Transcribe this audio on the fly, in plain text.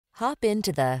Hop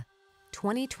into the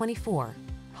 2024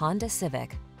 Honda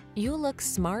Civic. You'll look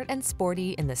smart and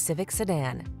sporty in the Civic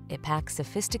sedan. It packs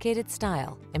sophisticated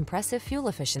style, impressive fuel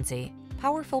efficiency,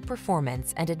 powerful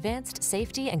performance, and advanced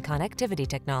safety and connectivity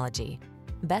technology.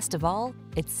 Best of all,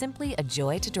 it's simply a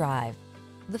joy to drive.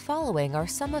 The following are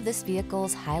some of this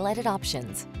vehicle's highlighted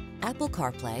options: Apple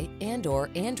CarPlay and/or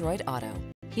Android Auto,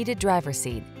 heated driver's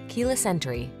seat, keyless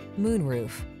entry,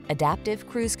 moonroof, adaptive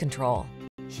cruise control,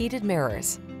 heated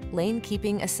mirrors, lane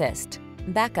keeping assist,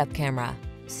 backup camera,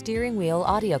 steering wheel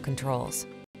audio controls,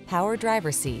 power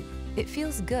driver's seat. It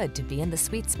feels good to be in the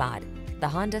sweet spot. The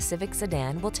Honda Civic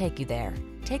sedan will take you there.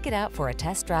 Take it out for a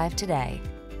test drive today.